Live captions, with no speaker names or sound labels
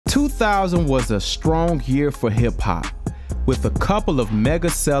2000 was a strong year for hip-hop, with a couple of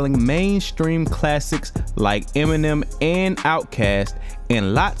mega-selling mainstream classics like Eminem and Outkast,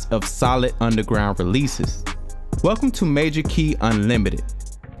 and lots of solid underground releases. Welcome to Major Key Unlimited.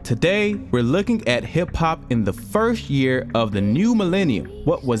 Today, we're looking at hip-hop in the first year of the new millennium.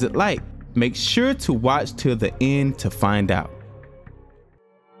 What was it like? Make sure to watch till the end to find out.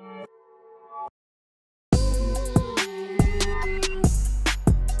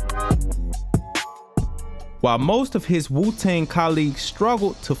 While most of his Wu-Tang colleagues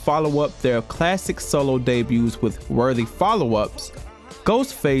struggled to follow up their classic solo debuts with worthy follow-ups,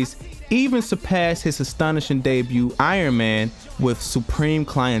 Ghostface even surpassed his astonishing debut Iron Man with Supreme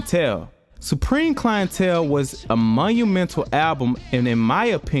Clientele. Supreme Clientele was a monumental album and, in my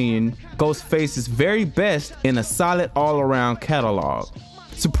opinion, Ghostface's very best in a solid all-around catalog.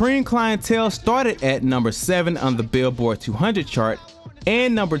 Supreme Clientele started at number 7 on the Billboard 200 chart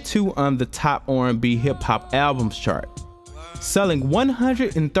and number 2 on the top R&B hip-hop albums chart, selling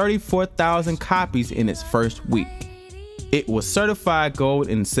 134,000 copies in its first week. It was certified gold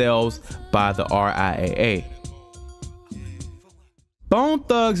in sales by the RIAA. Bone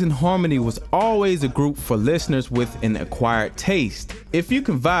Thugs and Harmony was always a group for listeners with an acquired taste. If you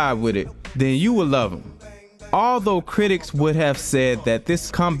can vibe with it, then you will love them. Although critics would have said that this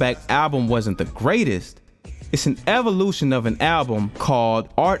comeback album wasn't the greatest, it's an evolution of an album called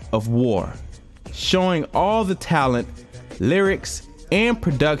Art of War, showing all the talent, lyrics, and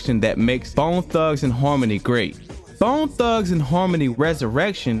production that makes Bone Thugs and Harmony great. Bone Thugs and Harmony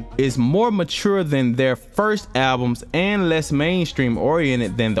Resurrection is more mature than their first albums and less mainstream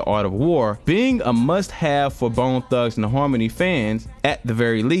oriented than The Art of War, being a must-have for Bone Thugs and Harmony fans at the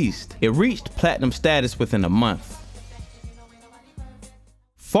very least. It reached platinum status within a month.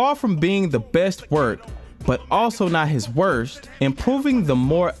 Far from being the best work, but also not his worst, improving the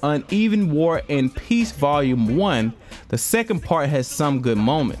more uneven War and Peace Volume 1, the second part has some good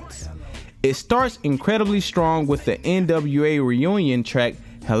moments. It starts incredibly strong with the NWA reunion track,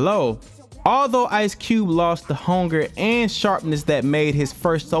 Hello. Although Ice Cube lost the hunger and sharpness that made his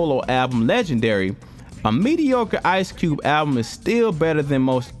first solo album legendary, a mediocre Ice Cube album is still better than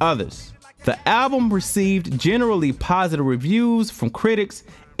most others. The album received generally positive reviews from critics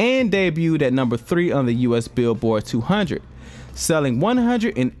and debuted at number 3 on the US Billboard 200, selling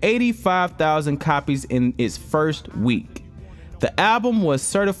 185,000 copies in its first week. The album was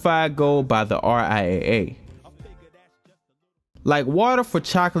certified gold by the RIAA. Like Water for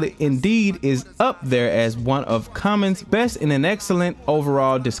Chocolate indeed is up there as one of Common's best in an excellent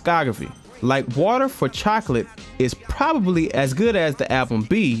overall discography. Like Water for Chocolate is probably as good as the album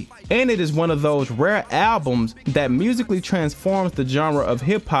B, and it is one of those rare albums that musically transforms the genre of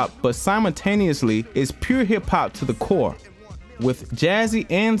hip-hop but simultaneously is pure hip-hop to the core, with jazzy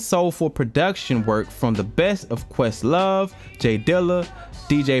and soulful production work from the best of Questlove, J Dilla,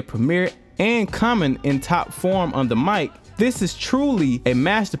 DJ Premier, and Common in top form on the mic. This is truly a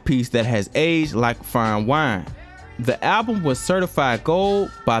masterpiece that has aged like fine wine. The album was certified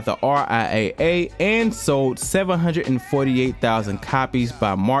gold by the RIAA and sold 748,000 copies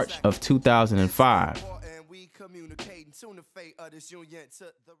by March of 2005.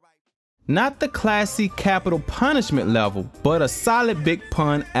 Not the classy Capital Punishment level, but a solid Big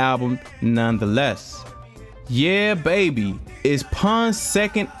Pun album nonetheless. Yeah Baby is Pun's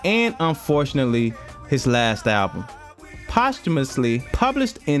second and unfortunately his last album. Posthumously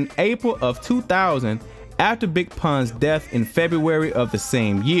published in April of 2000, after Big Pun's death in February of the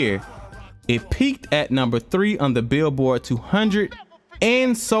same year, it peaked at number 3 on the Billboard 200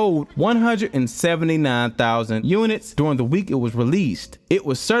 and sold 179,000 units during the week it was released. It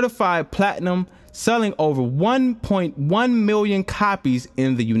was certified platinum, selling over 1.1 million copies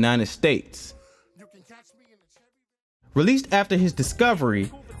in the United States. Released after his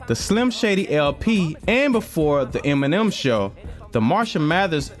discovery, the Slim Shady LP, and before the Eminem show, the Marshall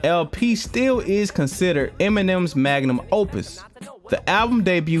Mathers LP still is considered Eminem's magnum opus. The album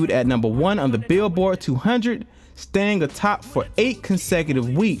debuted at number 1 on the Billboard 200, staying atop for 8 consecutive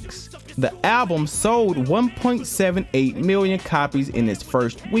weeks. The album sold 1.78 million copies in its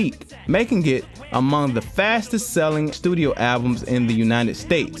first week, making it among the fastest selling studio albums in the United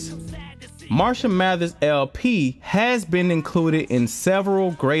States. Marshall Mathers LP has been included in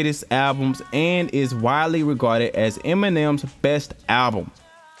several greatest albums and is widely regarded as Eminem's best album.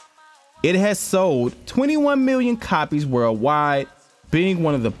 It has sold 21 million copies worldwide, being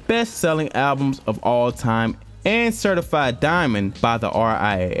one of the best-selling albums of all time and certified diamond by the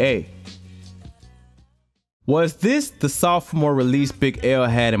RIAA. Was this the sophomore release Big L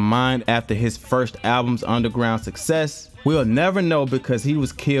had in mind after his first album's underground success? We'll never know because he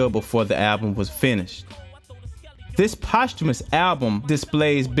was killed before the album was finished. This posthumous album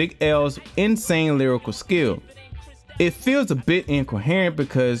displays Big L's insane lyrical skill. It feels a bit incoherent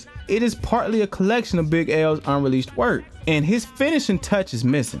because it is partly a collection of Big L's unreleased work, and his finishing touch is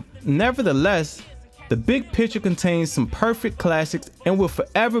missing. Nevertheless, the big picture contains some perfect classics and will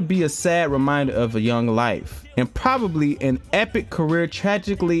forever be a sad reminder of a young life, and probably an epic career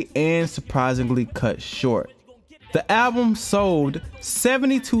tragically and surprisingly cut short. The album sold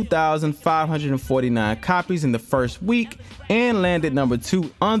 72,549 copies in the first week and landed number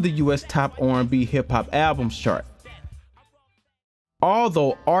 2 on the US Top R&B Hip Hop Albums chart.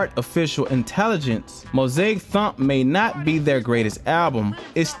 Although Artificial Intelligence, Mosaic Thump may not be their greatest album,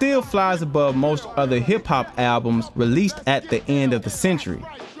 it still flies above most other hip hop albums released at the end of the century.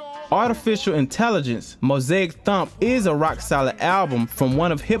 Artificial Intelligence, Mosaic Thump is a rock solid album from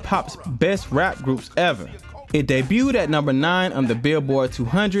one of hip hop's best rap groups ever. It debuted at number 9 on the Billboard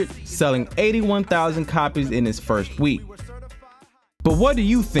 200, selling 81,000 copies in its first week. But what do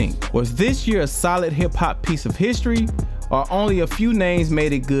you think? Was this year a solid hip hop piece of history, or only a few names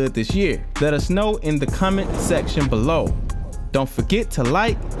made it good this year? Let us know in the comment section below. Don't forget to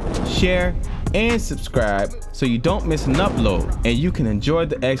like, share, and subscribe so you don't miss an upload and you can enjoy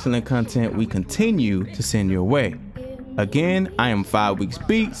the excellent content we continue to send your way. Again, I am 5 Weeks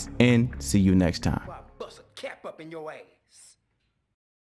Beats, and see you next time. Bust a cap up in your ass.